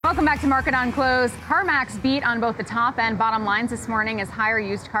Welcome back to Market on Close. CarMax beat on both the top and bottom lines this morning as higher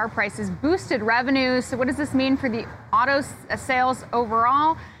used car prices boosted revenues. So what does this mean for the auto sales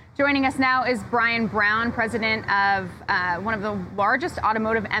overall? Joining us now is Brian Brown, president of one of the largest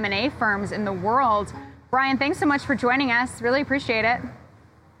automotive M&A firms in the world. Brian, thanks so much for joining us. Really appreciate it.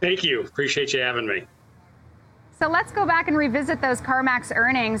 Thank you. Appreciate you having me. So let's go back and revisit those CarMax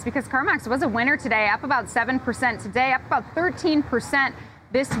earnings, because CarMax was a winner today, up about 7% today, up about 13%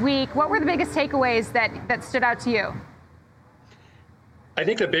 this week. What were the biggest takeaways that stood out to you? I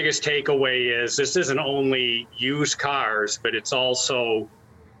think the biggest takeaway is this isn't only used cars, but it's also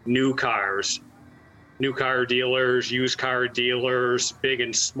new cars. New car dealers, used car dealers, big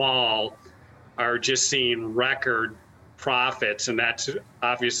and small, are just seeing record profits, and that's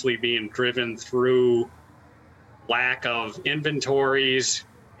obviously being driven through lack of inventories.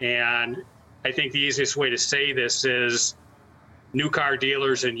 And I think the easiest way to say this is new car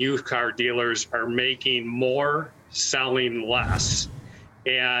dealers and used car dealers are making more, selling less.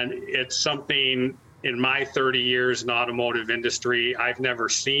 And it's something in my 30 years in the automotive industry I've never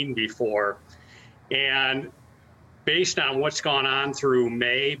seen before. And based on what's gone on through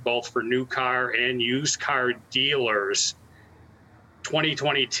May, both for new car and used car dealers,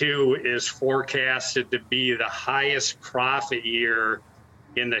 2022 is forecasted to be the highest profit year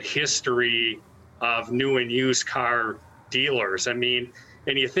in the history of new and used car dealers. I mean,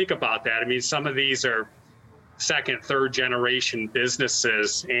 and you think about that, I mean, some of these are second, third generation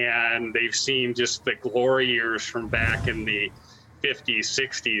businesses, and they've seen just the glory years from back in the 50s,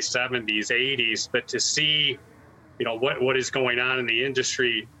 60s, 70s, 80s. But to see, you know, what is going on in the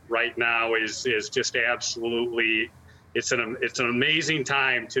industry right now is just absolutely, it's an amazing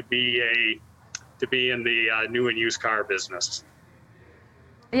time to be in the new and used car business.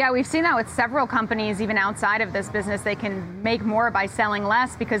 Yeah, we've seen that with several companies, even outside of this business. They can make more by selling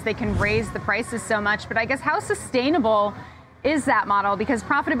less because they can raise the prices so much. But I guess how sustainable is that model? Because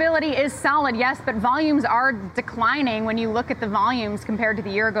profitability is solid, yes, but volumes are declining when you look at the volumes compared to the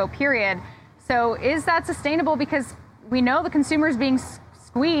year ago period. So is that sustainable? Because we know the consumer is being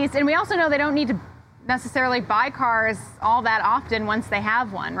squeezed, and we also know they don't need to necessarily buy cars all that often once they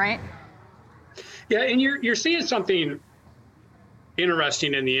have one, right? Yeah, and you're seeing something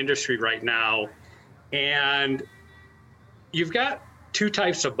interesting in the industry right now, and you've got two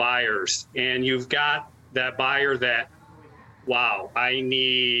types of buyers. And you've got that buyer that, wow, I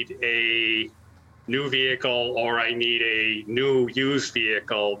need a new vehicle, or I need a new used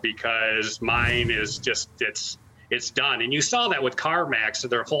vehicle because mine is just, it's done. And you saw that with CarMax, so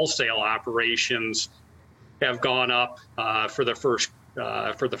their wholesale operations have gone up for the first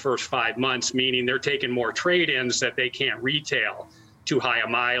 5 months, meaning they're taking more trade-ins that they can't retail. Too high a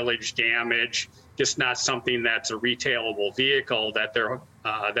mileage, damage, just not something that's a retailable vehicle that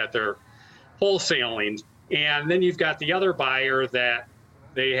they're wholesaling. And then you've got the other buyer that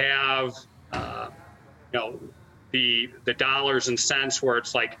they have, you know, the dollars and cents where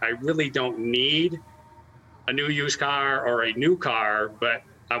it's like, I really don't need a new used car or a new car, but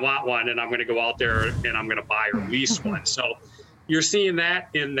I want one, and I'm going to go out there and I'm going to buy or lease one. So you're seeing that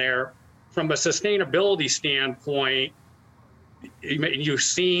in there. From a sustainability standpoint, you've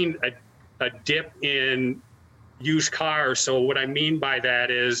seen a dip in used cars. So what I mean by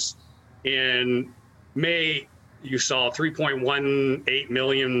that is in May, you saw 3.18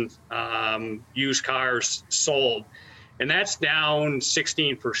 million used cars sold. And that's down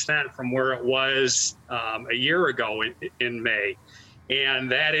 16% from where it was a year ago in May.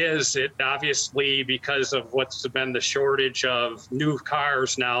 And that is it, obviously, because of what's been the shortage of new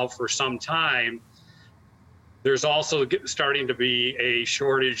cars now for some time. There's also starting to be a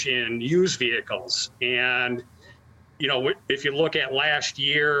shortage in used vehicles. And, you know, if you look at last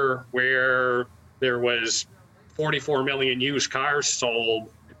year where there was 44 million used cars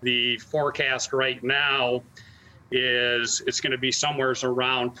sold, the forecast right now is it's going to be somewhere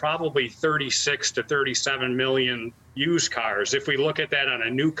around probably 36 to 37 million used cars. If we look at that on a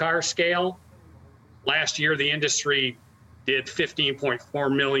new car scale, last year the industry did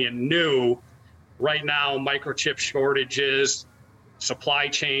 15.4 million new. Right now, microchip shortages, supply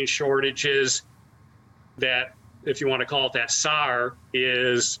chain shortages, that, if you want to call it that, SAR,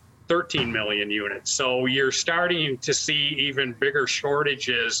 is 13 million units. So you're starting to see even bigger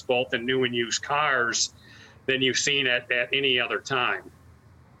shortages, both in new and used cars, than you've seen at any other time.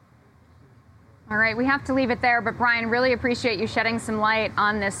 All right, we have to leave it there, but Brian, really appreciate you shedding some light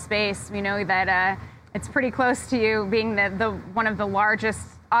on this space. We know that it's pretty close to you, being the one of the largest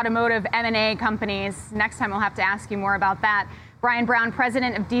automotive M&A companies. Next time we'll have to ask you more about that. Brian Brown,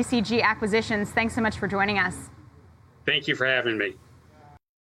 president of DCG Acquisitions, thanks so much for joining us. Thank you for having me.